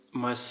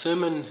My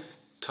sermon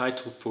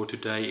title for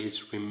today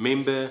is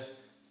Remember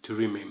to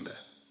Remember.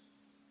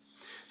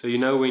 So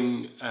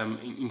when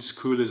in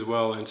school as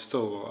well, and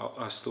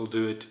I still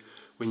do it,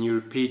 when you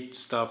repeat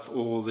stuff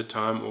all the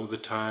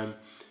time,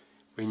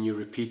 when you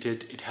repeat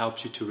it, it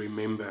helps you to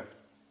remember.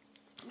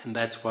 And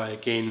that's why,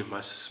 again,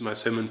 my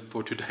sermon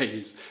for today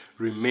is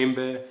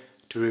Remember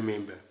to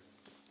Remember.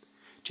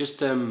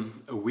 Just a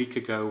week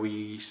ago,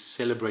 we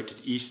celebrated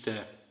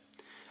Easter,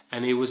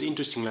 and it was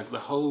interesting. Like the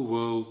whole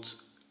world,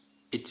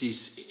 it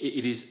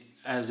is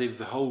as if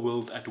the whole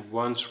world at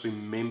once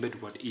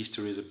remembered what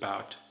Easter is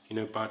about.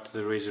 About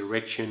the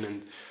resurrection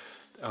and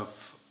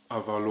of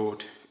our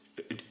Lord,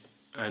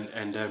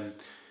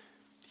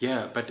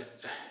 But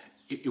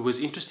it was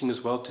interesting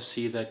as well to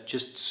see that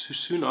just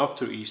soon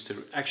after Easter,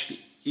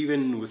 actually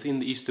even within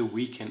the Easter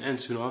weekend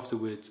and soon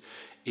afterwards,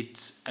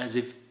 it's as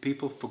if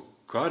people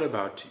forgot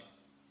about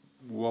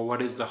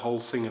what is the whole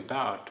thing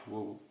about.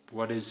 Well,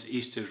 what is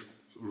Easter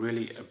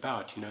really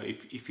about?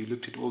 If you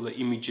looked at all the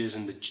images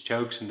and the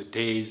jokes and the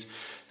days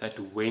that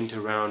went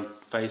around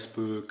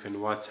Facebook and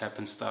WhatsApp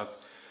and stuff,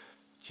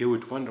 you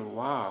would wonder,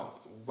 wow,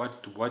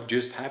 what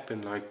just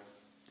happened? Like,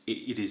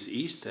 it is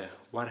Easter.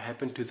 What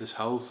happened to this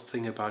whole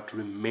thing about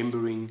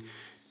remembering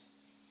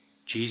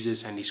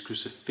Jesus and his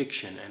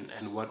crucifixion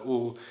and what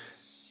all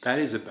that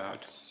is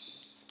about?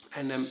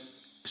 And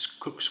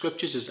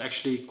scriptures is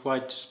actually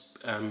quite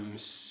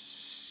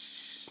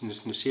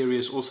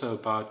serious also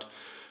about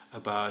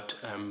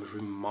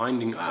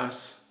reminding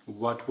us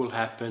what will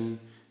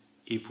happen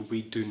if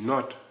we do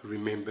not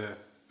remember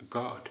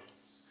God.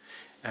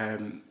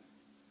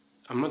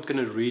 I'm not going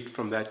to read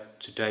from that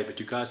today, but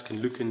you guys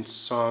can look in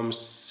Psalms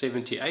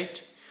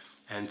 78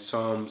 and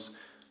Psalms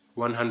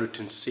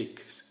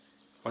 106.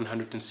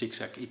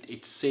 106,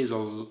 it says a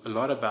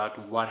lot about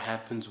what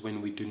happens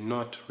when we do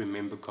not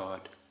remember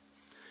God.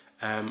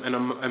 And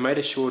I made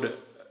a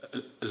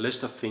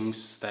list of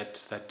things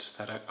that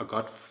I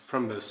got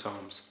from those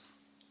Psalms.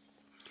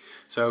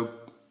 So,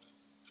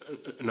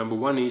 number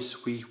one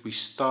is we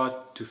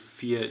start to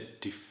fear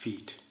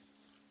defeat.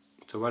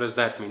 So what does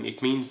that mean?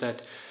 It means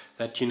that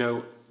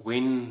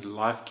when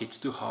life gets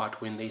too hard,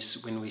 when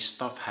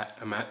stuff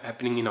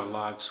happening in our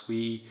lives,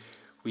 we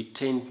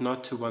tend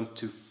not to want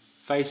to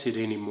face it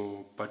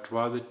anymore, but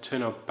rather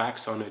turn our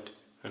backs on it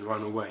and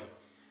run away.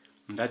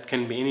 And that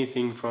can be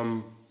anything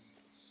from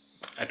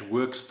at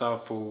work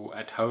stuff or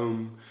at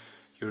home.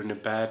 You're in a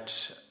bad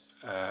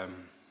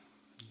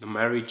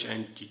marriage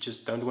and you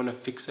just don't want to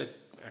fix it.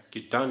 Like,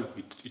 you're done.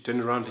 You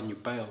turn around and you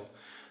bail.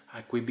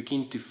 Like, we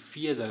begin to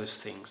fear those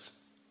things.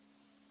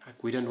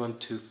 Like, we don't want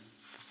to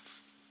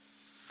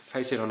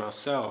face it on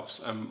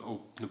ourselves or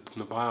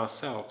by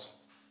ourselves,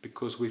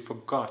 because we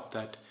forgot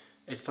that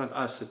it's not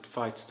us that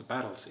fights the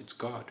battles, it's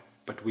God,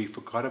 but we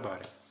forgot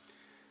about it.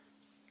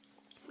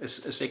 A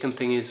second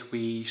thing is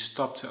we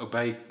stop to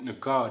obey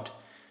God,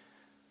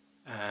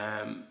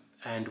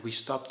 and we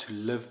stop to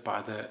live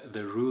by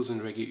the rules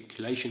and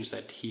regulations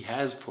that he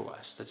has for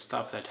us, that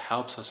stuff that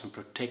helps us and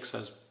protects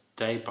us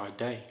day by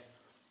day.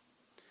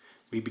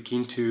 We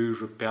begin to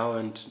rebel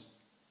and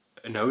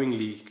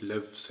knowingly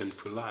live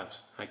sinful lives.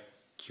 Like,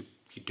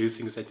 you do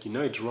things that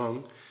it's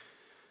wrong,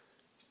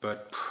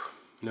 but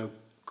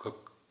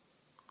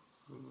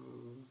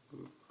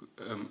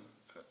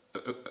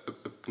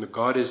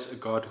God is a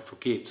God who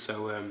forgives.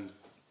 So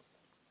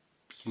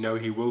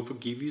he will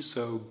forgive you.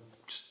 So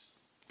just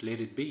let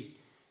it be.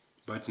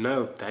 But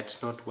no,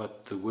 that's not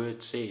what the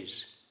word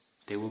says.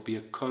 There will be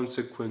a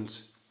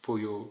consequence for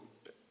your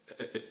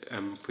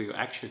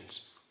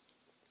actions,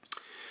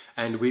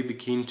 and we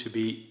begin to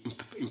be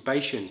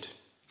impatient.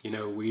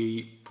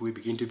 We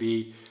begin to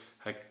be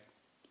like,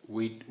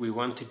 we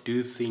want to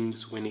do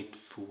things when it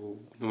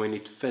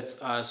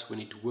fits us, when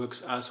it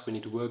works us, when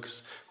it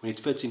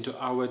fits into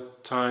our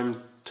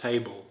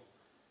timetable.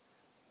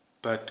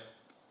 But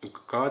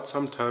God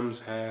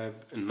sometimes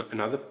have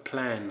another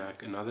plan,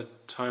 like another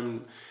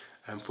time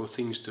for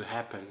things to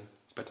happen.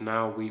 But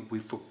now we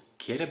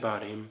forget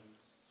about him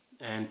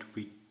and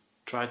we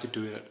try to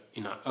do it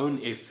in our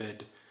own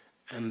effort.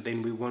 And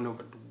then we wonder,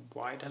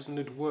 why doesn't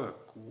it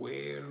work?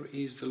 Where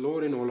is the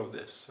Lord in all of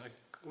this? Like,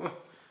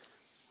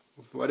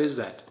 what is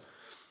that?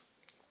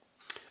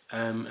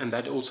 And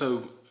that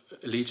also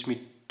leads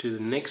me to the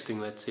next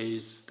thing that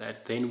says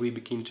that then we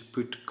begin to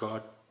put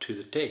God to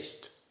the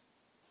test.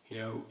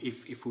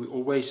 If we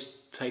always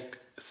take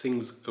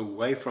things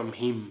away from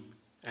him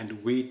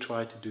and we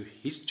try to do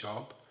his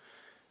job,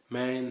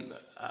 man,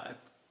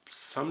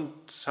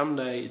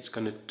 someday it's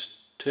going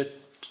to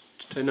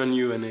turn on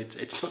you, and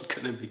it's not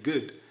going to be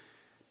good.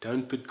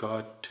 Don't put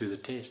God to the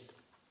test.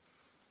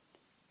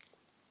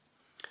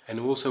 And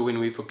also, when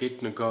we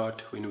forget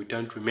God, when we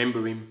don't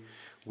remember him,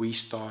 we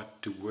start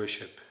to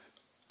worship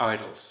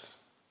idols.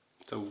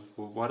 So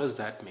what does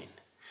that mean?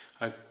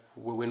 Like,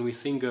 when we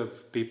think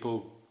of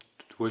people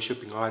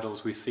worshipping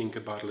idols, we think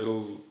about a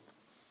little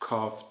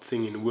carved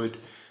thing in wood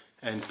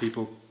and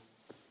people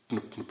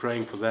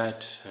praying for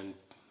that and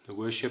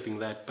worshipping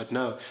that. But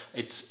no,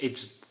 it's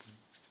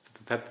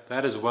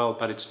that as well,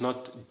 but it's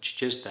not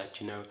just that.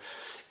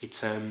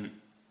 It's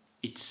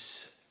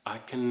I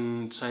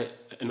can say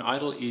an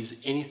idol is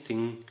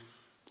anything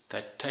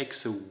that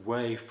takes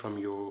away from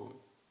your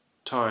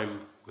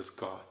time with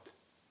God.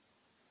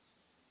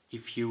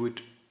 If you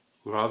would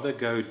rather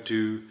go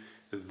do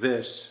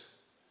this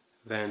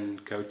than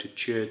go to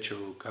church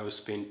or go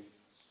spend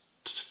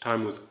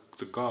time with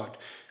the God,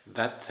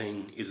 that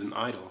thing is an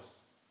idol.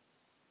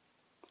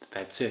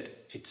 That's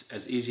it. It's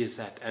as easy as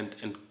that.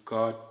 And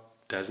God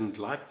doesn't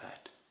like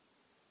that.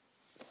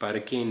 But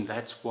again,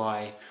 that's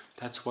why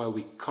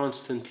we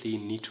constantly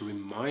need to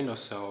remind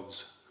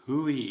ourselves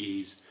who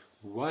He is,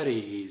 what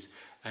He is,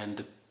 and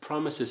the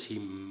promises He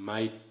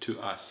made to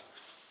us.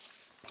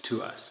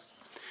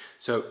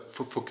 So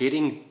for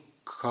forgetting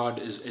God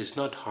is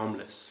not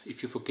harmless.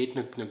 If you forget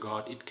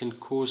God, it can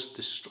cause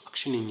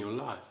destruction in your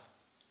life.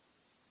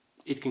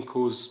 It can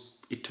cause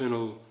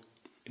eternal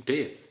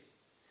death.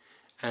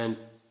 And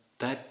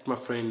that, my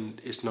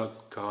friend, is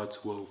not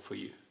God's will for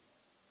you.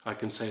 I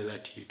can say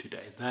that to you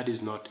today. That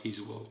is not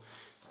His will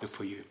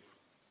for you.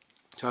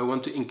 So I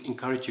want to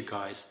encourage you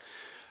guys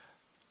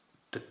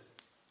that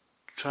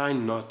try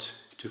not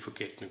to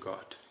forget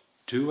God.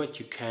 Do what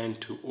you can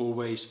to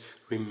always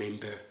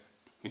remember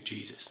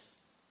Jesus.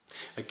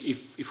 Like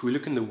if we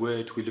look in the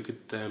Word, we look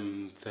at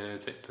the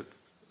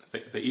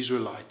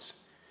Israelites.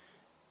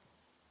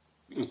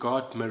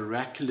 God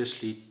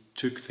miraculously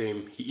took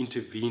them. He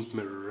intervened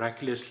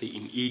miraculously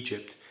in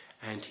Egypt,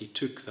 and He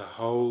took the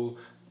whole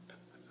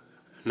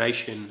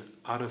nation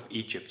out of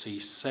Egypt. So He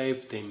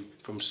saved them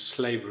from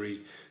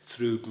slavery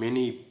through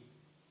many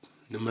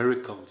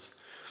miracles,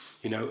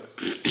 and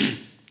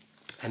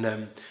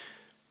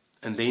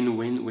then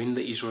when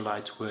the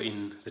Israelites were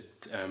in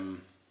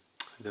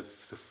the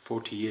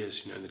 40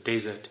 years, in the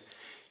desert,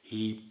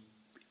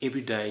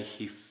 every day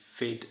He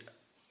fed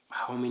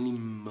how many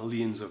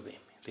millions of them.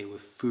 There were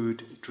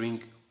food,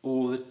 drink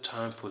all the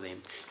time for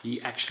them.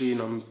 He actually,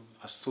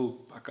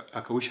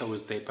 I wish I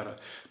was there,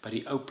 but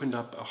He opened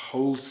up a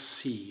whole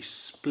sea,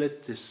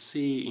 split the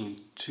sea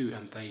in two,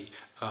 and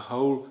a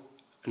whole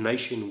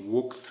nation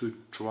walked through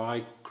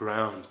dry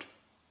ground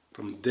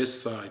from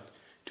this side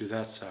to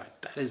that side.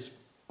 That is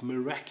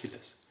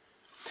miraculous.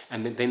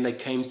 And then they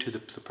came to the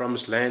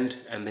promised land,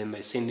 and then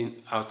they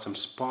sent out some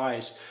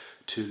spies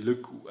to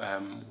look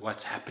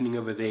what's happening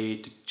over there,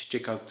 to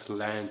check out the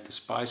land. The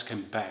spies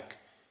came back,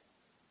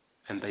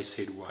 and they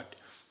said what?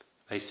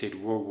 They said,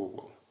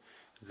 whoa.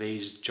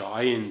 There's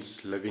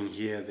giants living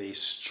here.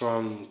 There's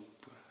strong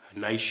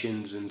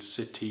nations and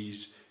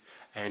cities.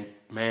 And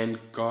man,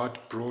 God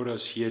brought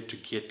us here to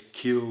get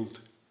killed.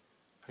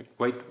 Like,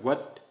 wait,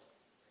 what?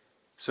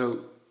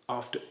 So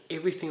after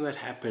everything that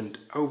happened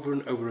over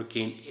and over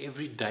again,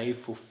 every day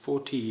for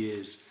 40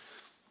 years,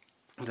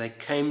 they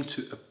came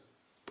to a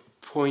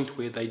point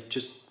where they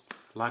just,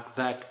 like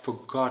that,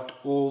 forgot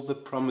all the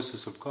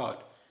promises of God.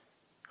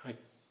 Like,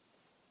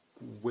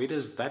 where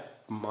does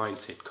that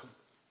mindset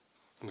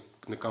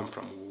come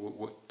from?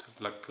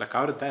 Like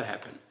how did that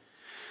happen?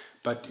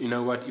 But you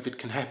know what? If it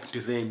can happen to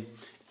them,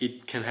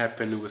 it can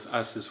happen with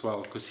us as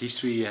well, because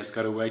history has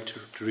got a way to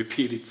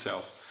repeat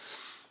itself.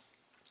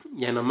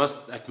 Yeah, and I must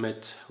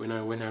admit, when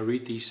I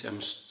read these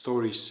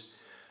stories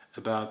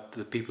about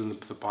the people in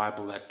the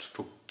Bible that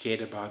forget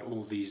about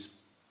all the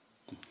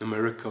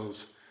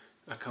miracles,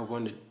 like I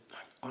wondered,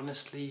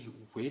 honestly,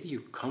 where do you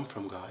come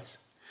from, guys?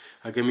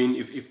 Like, I mean,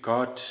 if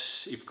God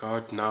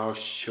now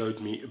showed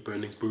me a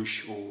burning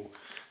bush or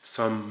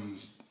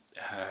some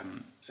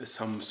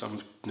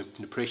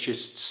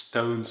precious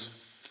stones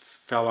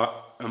fell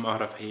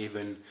out of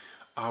heaven,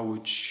 I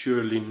would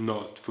surely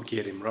not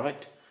forget Him,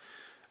 right?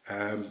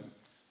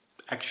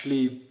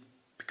 Actually,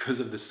 because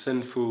of the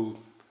sinful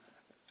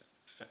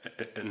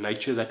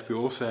nature that we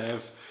also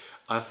have,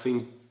 I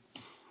think,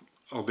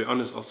 I'll be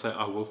honest, I'll say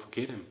I will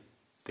forget Him.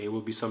 There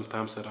will be some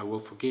times that I will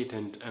forget,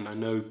 and I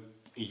know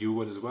you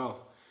will as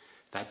well.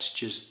 That's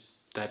just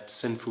that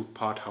sinful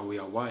part, how we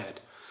are wired.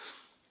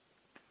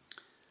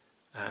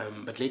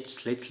 But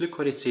let's look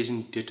what it says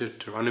in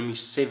Deuteronomy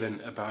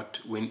 7 about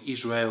when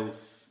Israel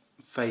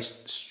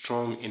faced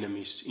strong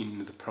enemies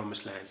in the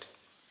promised land.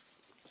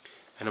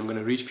 And I'm going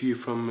to read for you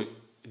from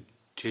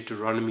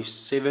Deuteronomy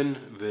 7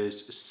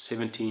 verse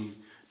 17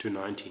 to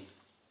 19.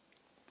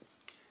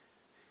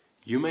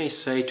 You may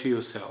say to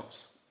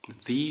yourselves,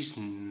 these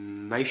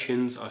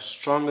nations are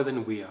stronger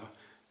than we are.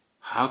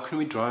 How can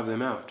we drive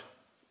them out?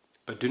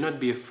 But do not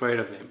be afraid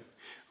of them.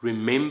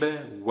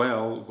 Remember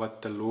well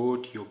what the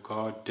Lord your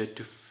God did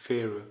to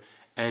Pharaoh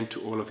and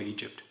to all of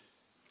Egypt.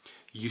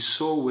 You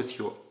saw with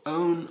your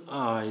own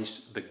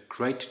eyes the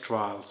great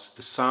trials,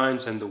 the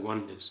signs and the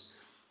wonders,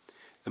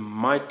 the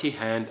mighty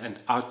hand and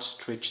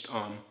outstretched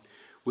arm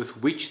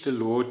with which the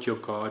Lord your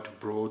God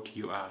brought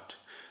you out.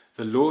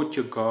 The Lord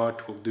your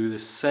God will do the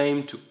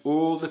same to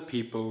all the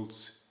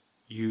peoples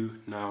you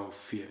now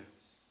fear.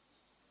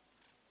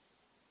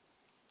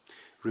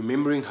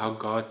 Remembering how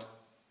God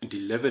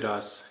delivered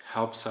us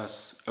helps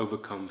us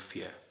overcome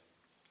fear.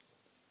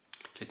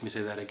 Let me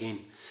say that again.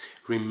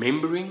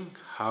 Remembering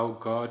how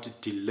God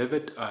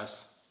delivered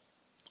us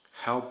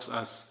helps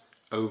us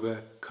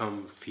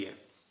overcome fear.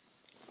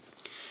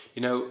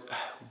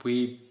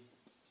 we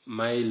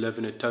may live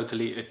in a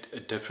totally a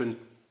different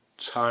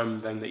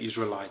time than the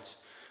Israelites,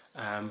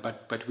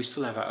 but we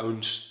still have our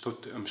own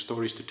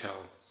stories to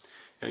tell.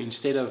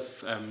 Instead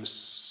of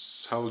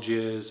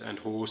soldiers and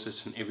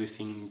horses and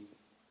everything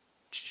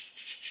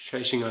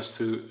chasing us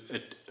through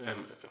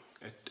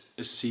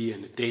a sea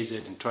and a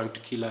desert and trying to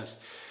kill us,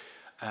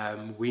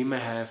 we may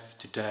have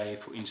today,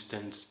 for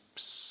instance,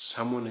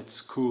 someone at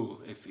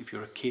school. If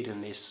you're a kid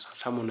and there's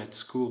someone at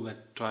school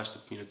that tries to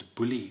to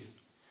bully you,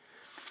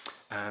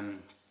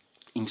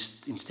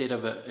 instead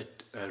of a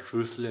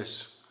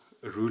ruthless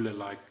ruler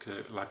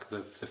like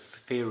the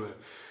Pharaoh,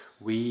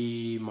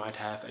 we might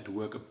have at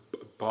work a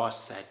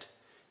boss that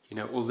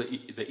all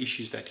the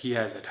issues that he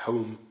has at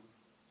home,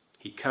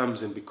 he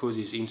comes, and because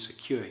he's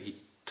insecure, he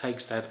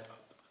takes that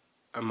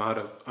amount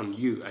on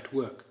you at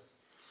work.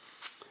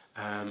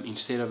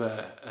 Instead of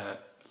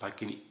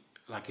like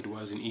it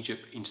was in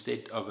Egypt,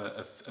 instead of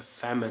a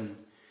famine,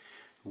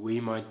 we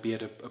might be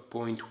at a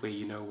point where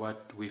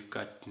we've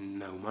got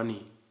no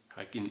money.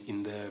 Like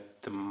in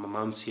the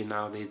months here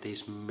now,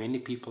 there's many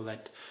people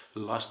that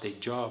lost their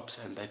jobs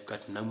and they've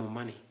got no more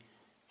money,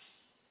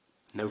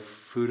 no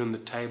food on the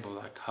table.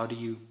 Like, how do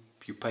you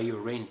pay your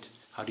rent?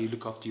 How do you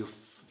look after your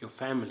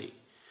family?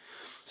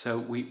 So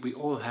we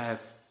all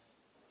have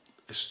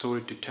a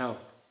story to tell.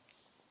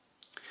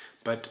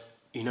 But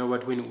you know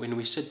what? When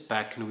we sit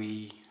back and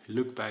we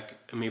look back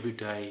every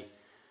day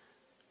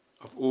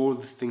of all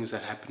the things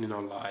that happen in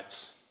our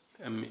lives,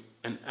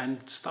 and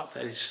stuff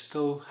that is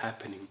still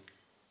happening,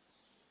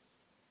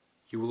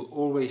 you will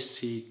always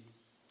see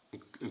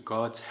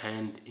God's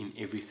hand in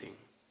everything.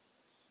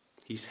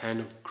 His hand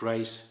of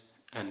grace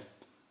and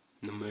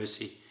the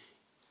mercy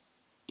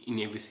in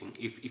everything.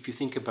 If you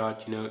think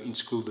about, in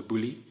school, the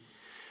bully,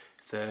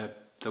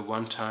 the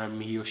one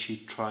time he or she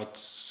tried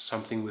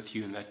something with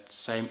you, in that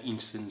same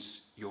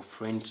instance your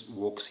friend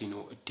walks in,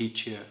 or a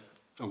teacher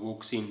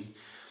walks in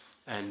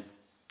and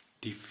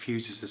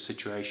diffuses the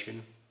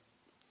situation,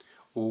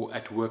 or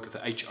at work the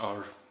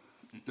HR,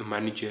 the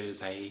manager,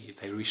 they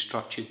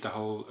restructured the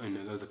whole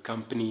the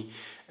company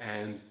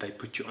and they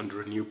put you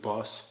under a new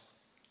boss.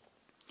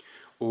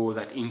 Or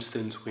that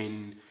instance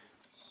when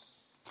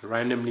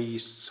randomly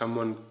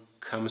someone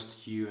comes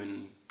to you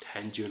and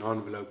hands you an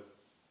envelope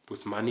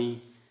with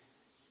money.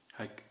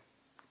 Like,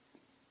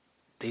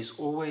 there's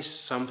always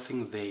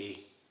something there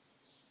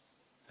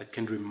that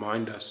can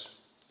remind us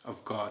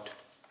of God.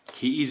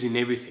 He is in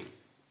everything.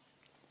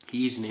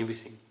 He is in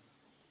everything.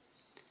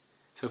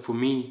 So for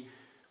me,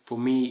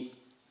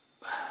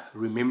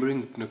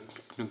 remembering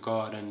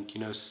God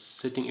and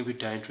sitting every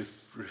day and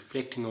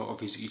reflecting of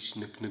His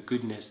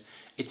goodness,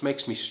 it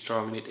makes me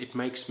strong. It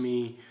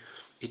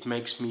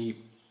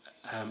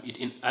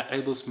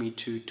enables me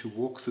to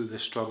walk through the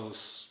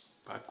struggles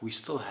like we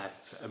still have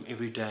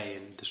every day,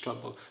 and the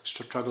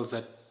struggles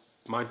that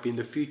might be in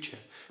the future.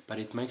 But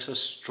it makes us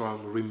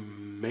strong,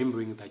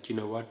 remembering that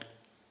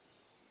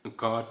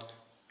God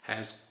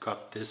has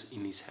got this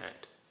in His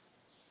hand.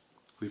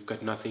 We've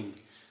got nothing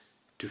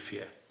to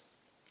fear.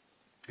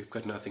 We've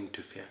got nothing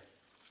to fear.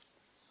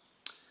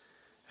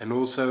 And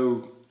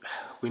also,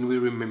 when we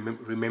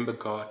remember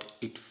God,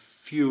 it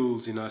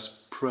fuels in us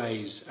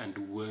praise and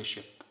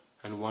worship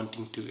and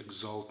wanting to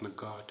exalt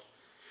God.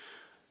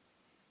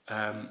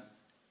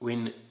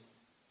 When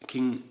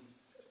King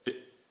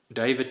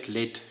David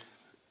led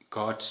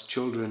God's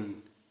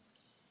children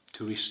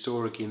to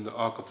restore again the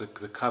Ark of the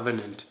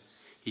Covenant,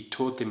 he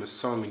taught them a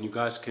song, and you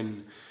guys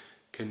can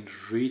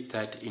read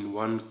that in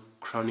 1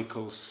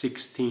 Chronicles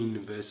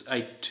 16 verse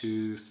 8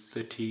 to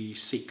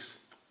 36.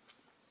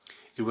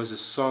 It was a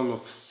song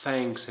of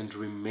thanks and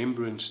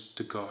remembrance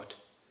to God.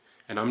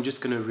 And I'm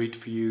just going to read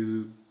for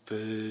you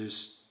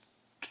verse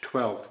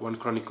 12, 1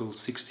 Chronicles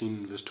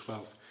 16 verse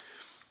 12,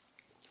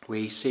 where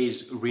he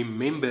says,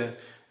 "Remember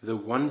the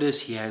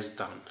wonders He has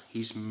done,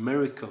 His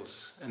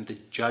miracles and the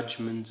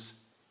judgments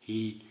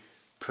He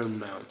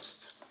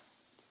pronounced."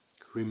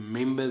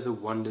 Remember the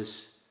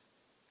wonders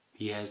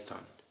He has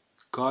done.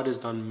 God has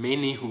done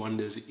many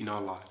wonders in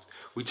our lives.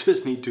 We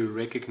just need to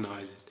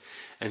recognize it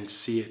and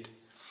see it.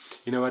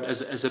 You know what? As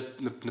the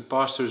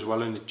pastor as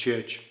well in the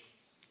church,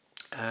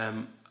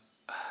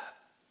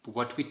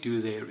 what we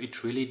do there,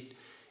 it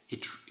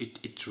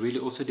really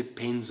also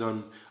depends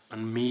on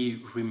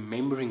me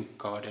remembering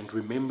God and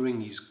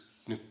remembering His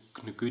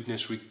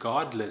goodness,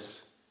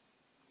 regardless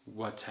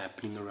what's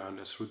happening around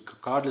us,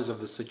 regardless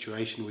of the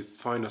situation we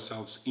find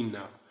ourselves in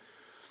now.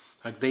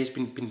 Like, there's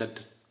been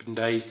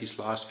days these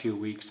last few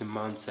weeks and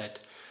months that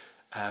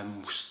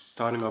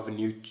starting off a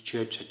new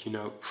church that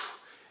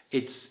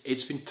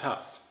it's been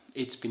tough.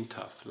 It's been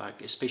tough.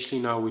 Like, especially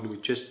now when we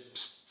just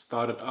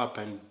started up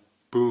and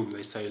boom,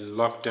 they say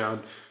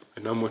lockdown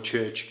and no more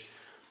church.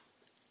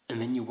 And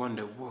then you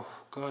wonder, whoa,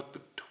 God,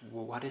 but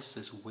what is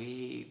this?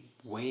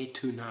 Where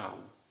to now?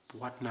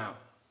 What now?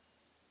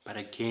 But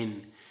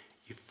again,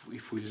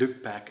 if we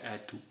look back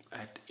at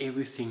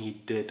everything He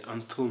did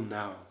until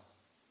now,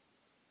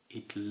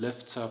 it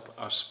lifts up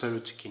our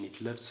spirits again.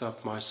 It lifts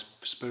up my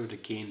spirit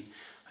again,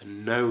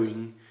 and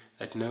knowing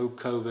that no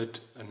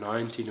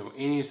COVID-19 or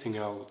anything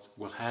else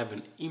will have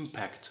an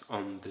impact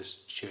on this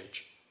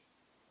church,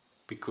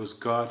 because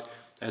God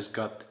has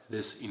got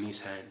this in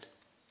His hand.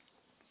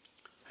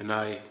 And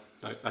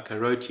like I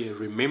wrote here,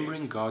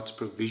 remembering God's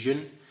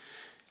provision,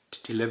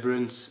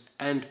 deliverance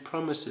and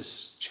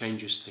promises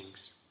changes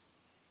things.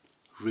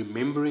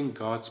 Remembering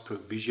God's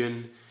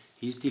provision,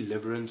 His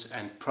deliverance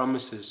and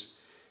promises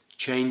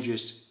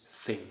changes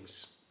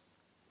things.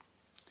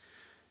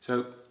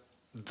 So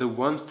the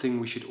one thing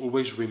we should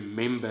always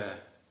remember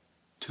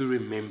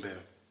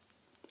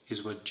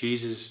is what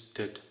Jesus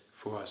did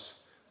for us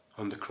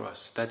on the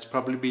cross. That's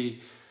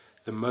probably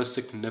the most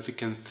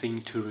significant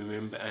thing to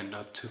remember and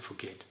not to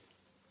forget.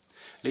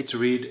 Let's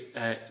read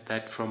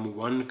that from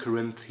 1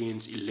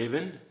 Corinthians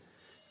 11,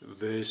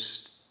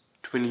 verse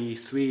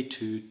 23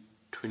 to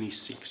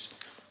 26.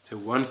 So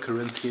 1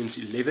 Corinthians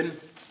 11,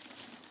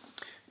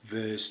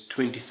 verse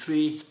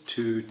 23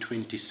 to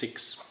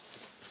 26.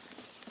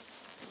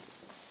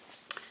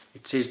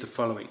 It says the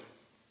following: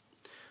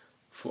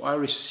 For I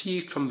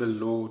received from the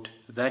Lord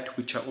that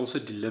which I also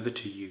delivered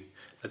to you,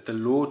 that the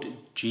Lord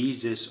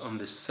Jesus, on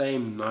the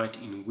same night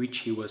in which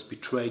He was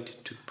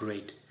betrayed, took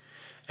bread.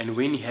 And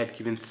when He had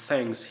given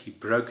thanks, He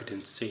broke it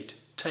and said,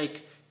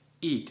 Take,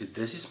 eat,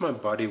 this is my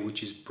body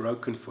which is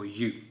broken for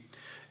you.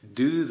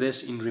 Do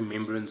this in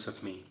remembrance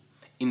of me.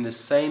 In the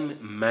same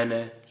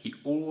manner He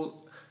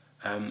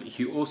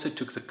also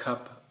took the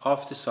cup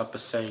after supper,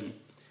 saying,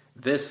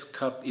 This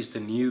cup is the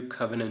new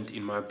covenant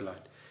in my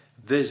blood.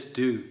 This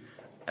do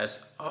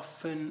as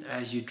often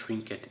as you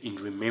drink it in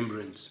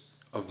remembrance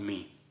of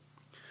me.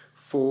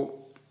 For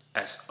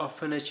as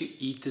often as you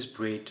eat this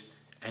bread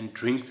and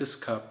drink this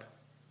cup,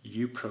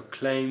 you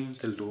proclaim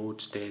the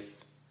Lord's death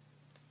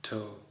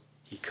till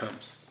He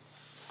comes.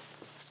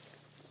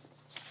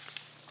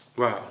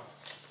 Wow.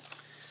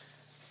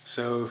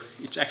 So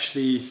it's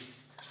actually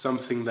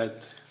something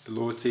that the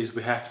Lord says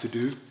we have to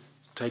do,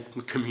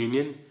 take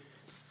communion.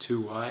 To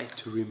why?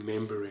 To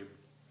remember Him.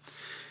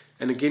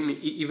 And again,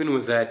 even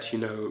with that,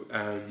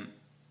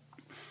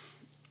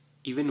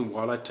 even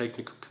while I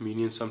take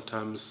communion,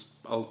 sometimes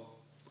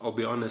I'll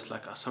be honest,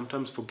 like I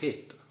sometimes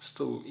forget.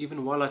 Still,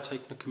 even while I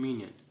take the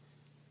communion,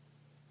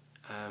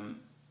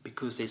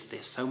 because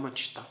there's so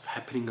much stuff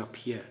happening up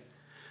here,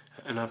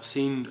 and I've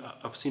seen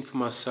for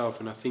myself,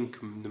 and I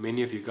think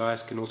many of you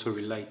guys can also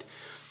relate,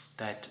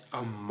 that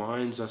our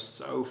minds are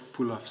so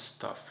full of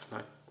stuff.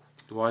 Like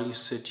while you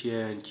sit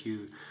here and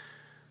you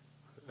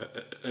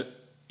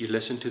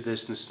listen to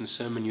this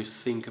sermon, you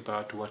think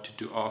about what to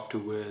do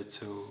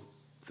afterwards, or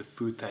the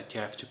food that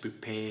you have to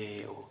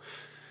prepare, or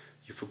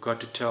you forgot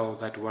to tell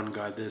that one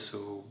guy this,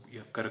 or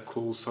you've got to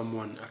call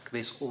someone. Like,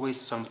 there's always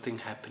something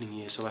happening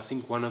here. So I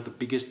think one of the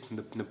biggest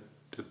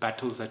the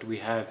battles that we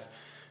have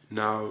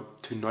now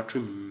to not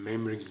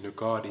remembering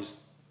God is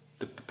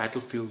the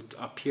battlefield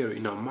up here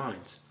in our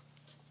minds.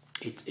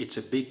 It's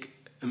a big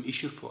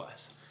issue for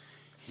us,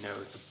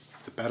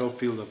 the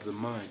battlefield of the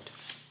mind.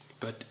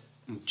 But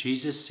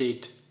Jesus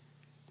said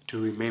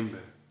to remember.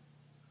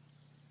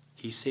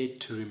 He said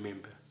to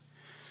remember.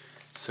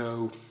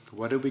 So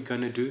what are we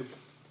going to do?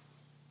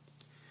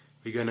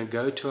 We're going to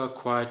go to a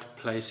quiet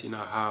place in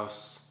our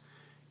house,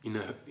 in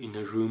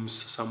a room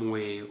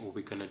somewhere, or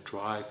we're going to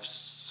drive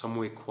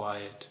somewhere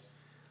quiet,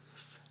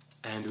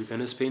 and we're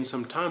going to spend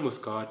some time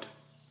with God,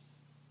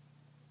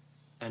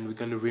 and we're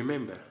going to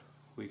remember.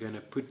 We're going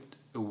to put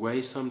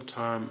away some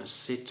time, a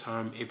set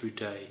time every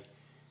day,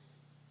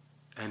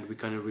 and we're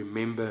going to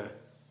remember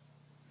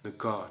the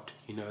God.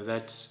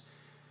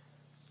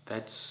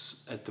 That's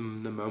at the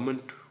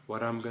moment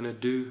what I'm going to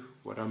do,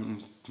 what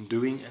I'm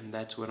doing, and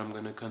that's what I'm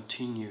going to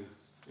continue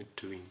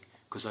doing,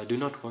 because I do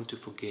not want to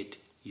forget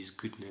His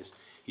goodness,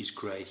 His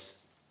grace,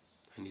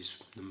 and His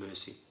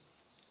mercy.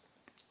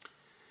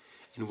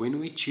 And when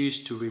we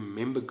choose to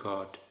remember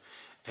God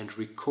and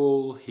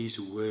recall His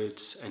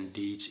words and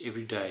deeds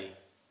every day,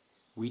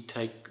 we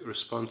take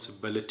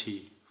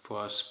responsibility for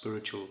our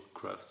spiritual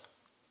growth,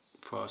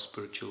 for our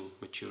spiritual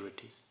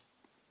maturity.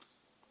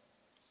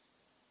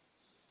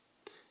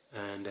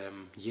 And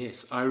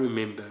yes, I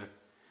remember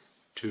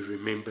to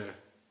remember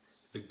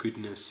the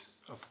goodness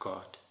of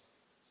God.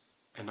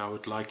 And I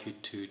would like you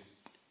to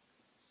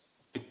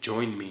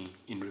join me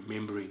in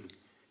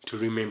to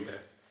remember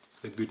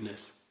the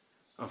goodness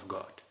of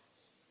God.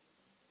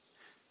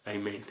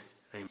 Amen.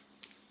 Amen.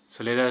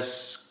 So let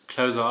us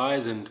close our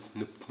eyes and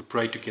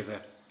pray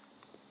together.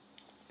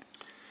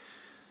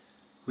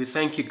 We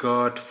thank you,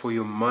 God, for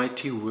your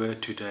mighty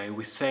word today.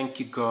 We thank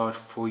you, God,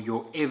 for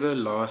your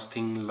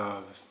everlasting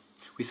love.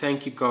 We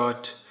thank you,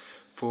 God,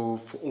 for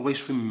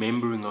always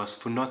remembering us,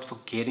 for not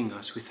forgetting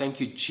us. We thank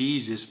you,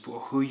 Jesus, for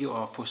who you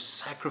are, for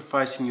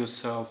sacrificing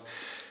yourself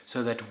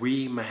so that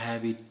we may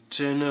have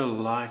eternal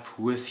life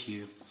with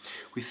you.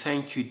 We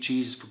thank you,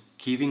 Jesus, for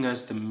giving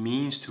us the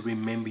means to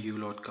remember you,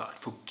 Lord God,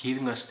 for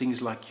giving us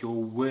things like your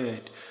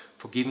word,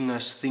 for giving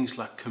us things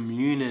like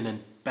communion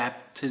and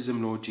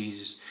baptism, Lord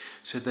Jesus,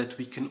 so that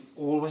we can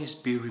always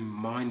be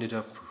reminded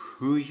of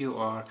who you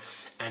are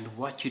and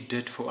what you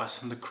did for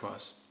us on the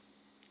cross.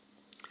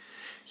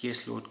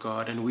 Yes, Lord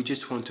God, and we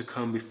just want to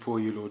come before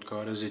you, Lord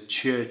God, as a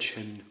church,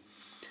 and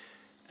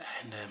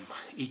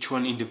each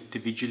one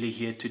individually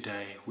here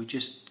today. We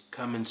just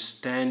come and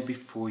stand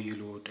before you,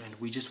 Lord, and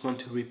we just want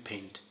to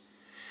repent.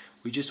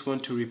 We just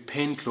want to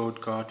repent,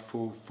 Lord God,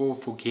 for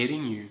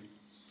forgetting you,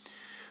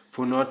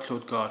 for not,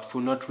 Lord God,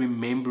 for not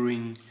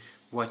remembering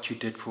what you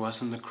did for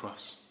us on the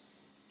cross.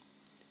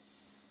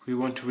 We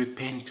want to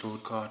repent,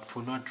 Lord God,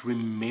 for not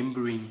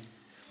remembering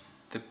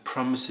the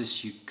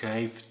promises you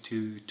gave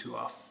to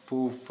our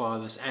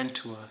forefathers and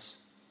to us,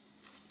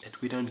 that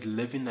we don't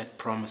live in that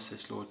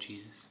promises, Lord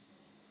Jesus.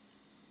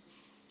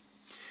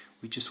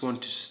 We just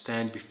want to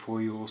stand before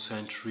you also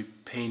and to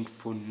repent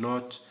for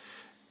not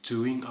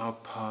doing our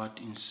part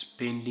in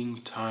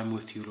spending time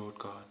with you, Lord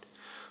God,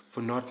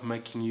 for not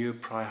making you a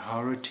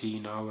priority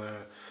in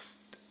our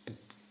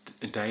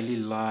daily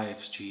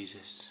lives,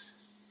 Jesus,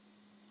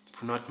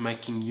 for not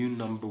making you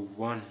number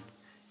one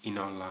in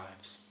our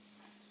lives.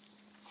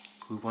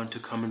 We want to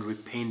come and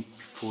repent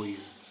before you.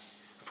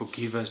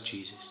 Forgive us,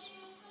 Jesus.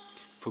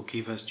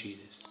 Forgive us,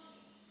 Jesus.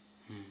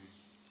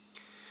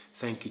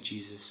 Thank you,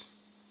 Jesus.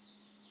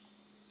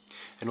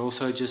 And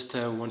also just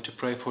want to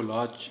pray for a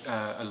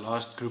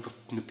last group of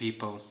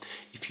people.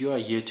 If you are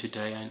here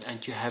today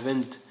and you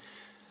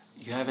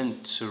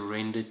haven't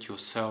surrendered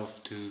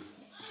yourself to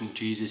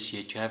Jesus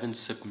yet, you haven't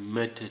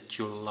submitted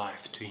your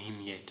life to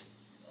Him yet,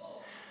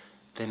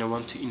 then I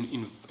want to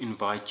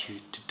invite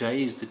you.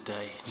 Today is the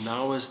day.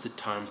 Now is the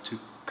time to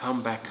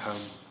come back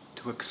home,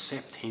 to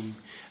accept Him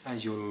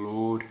as your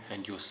Lord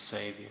and your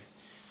Savior.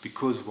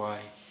 Because why?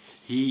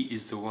 He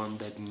is the one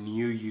that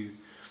knew you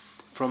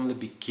from the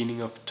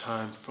beginning of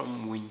time,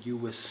 from when you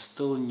were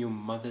still in your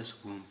mother's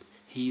womb.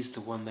 He is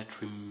the one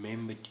that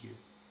remembered you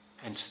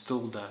and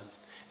still does.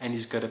 And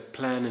He's got a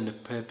plan and a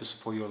purpose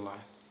for your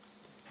life.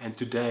 And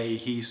today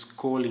He's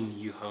calling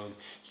you home.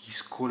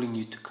 He's calling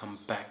you to come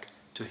back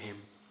to Him.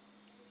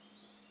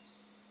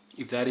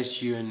 If that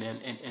is you, and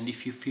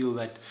if you feel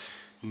that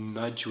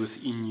nudge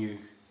within you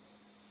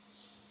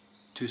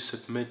to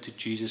submit to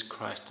Jesus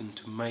Christ and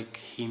to make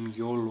Him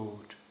your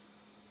Lord,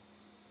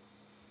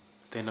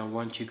 then I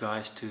want you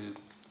guys to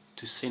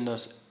send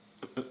us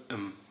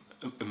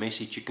a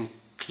message. You can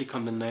click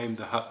on the name,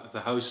 the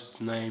host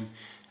name,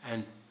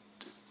 and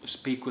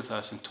speak with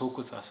us and talk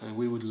with us, and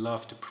we would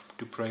love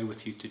to pray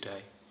with you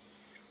today.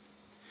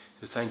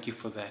 So thank you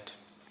for that.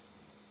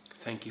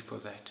 Thank you for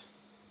that.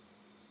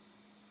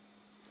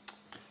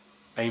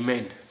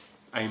 Amen.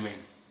 Amen.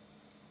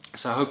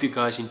 So I hope you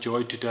guys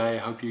enjoyed today. I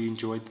hope you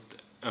enjoyed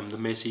the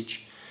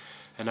message,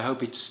 and I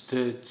hope it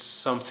stirred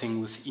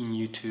something within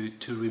you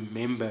to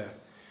remember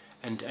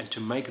and to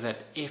make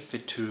that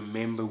effort to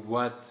remember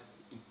what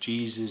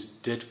Jesus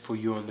did for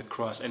you on the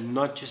cross, and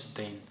not just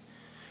then,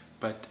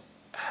 but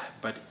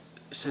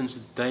since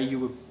the day you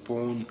were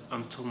born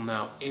until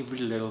now, every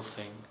little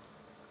thing.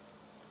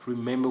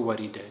 Remember what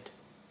He did.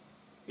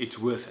 It's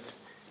worth it.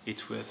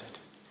 It's worth it.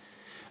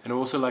 And I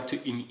also like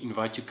to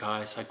invite you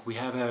guys, like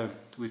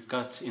we've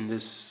got in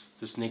this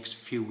next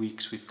few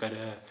weeks, we've got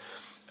a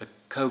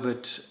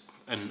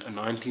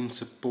COVID-19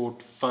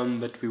 support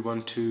fund that we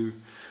want to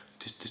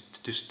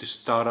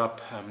start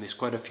up. There's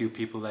quite a few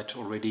people that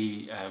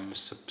already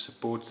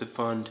supports the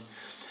fund,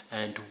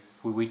 and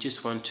we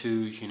just want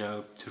to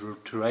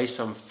raise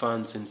some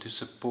funds and to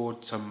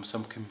support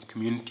some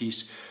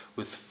communities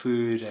with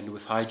food and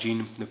with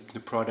hygiene the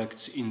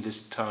products in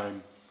this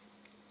time.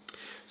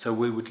 So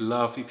we would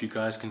love if you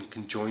guys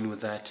can join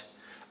with that.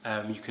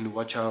 You can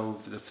watch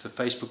the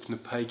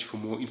Facebook page for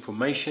more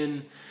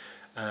information.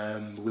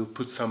 We'll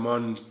put some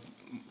on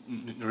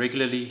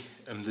regularly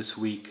this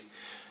week.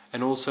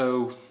 And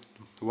also,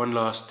 one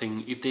last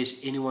thing, if there's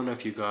any one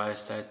of you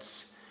guys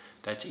that's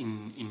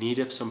in need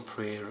of some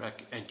prayer,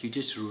 and you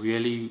just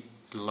really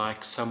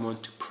like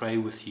someone to pray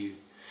with you,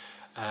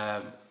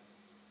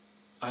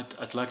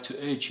 I'd like to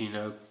urge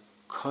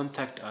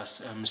contact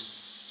us.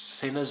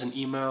 Send us an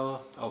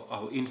email.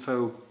 Our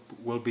info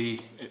will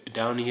be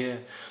down here.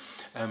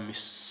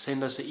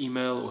 Send us an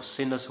email or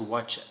send us a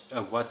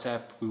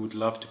WhatsApp. We would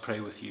love to pray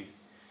with you.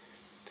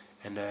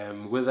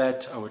 And with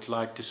that, I would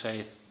like to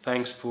say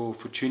thanks for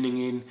tuning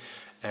in.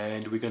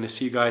 And we're going to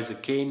see you guys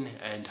again.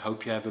 And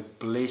hope you have a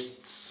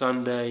blessed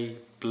Sunday,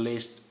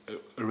 blessed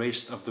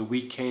rest of the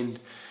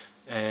weekend.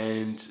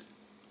 And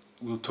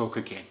we'll talk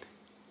again.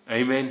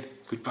 Amen.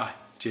 Goodbye.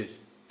 Cheers.